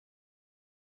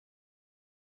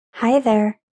Hi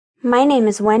there. My name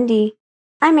is Wendy.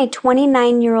 I'm a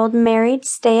 29-year-old married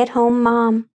stay-at-home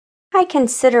mom. I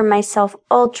consider myself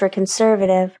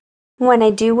ultra-conservative. When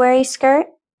I do wear a skirt,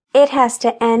 it has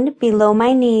to end below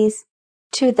my knees.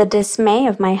 To the dismay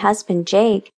of my husband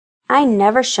Jake, I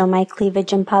never show my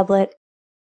cleavage in public.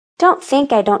 Don't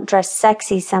think I don't dress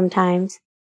sexy sometimes.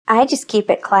 I just keep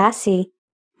it classy,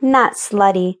 not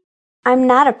slutty. I'm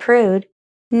not a prude.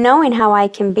 Knowing how I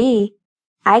can be,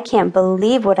 I can't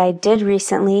believe what I did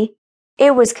recently.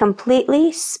 It was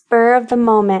completely spur of the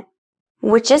moment,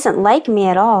 which isn't like me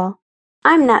at all.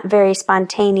 I'm not very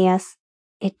spontaneous.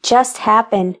 It just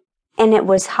happened, and it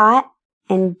was hot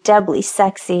and doubly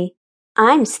sexy.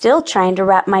 I'm still trying to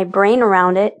wrap my brain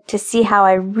around it to see how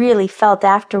I really felt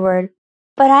afterward,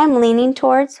 but I'm leaning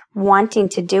towards wanting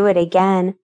to do it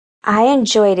again. I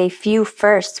enjoyed a few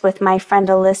firsts with my friend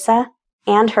Alyssa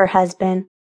and her husband.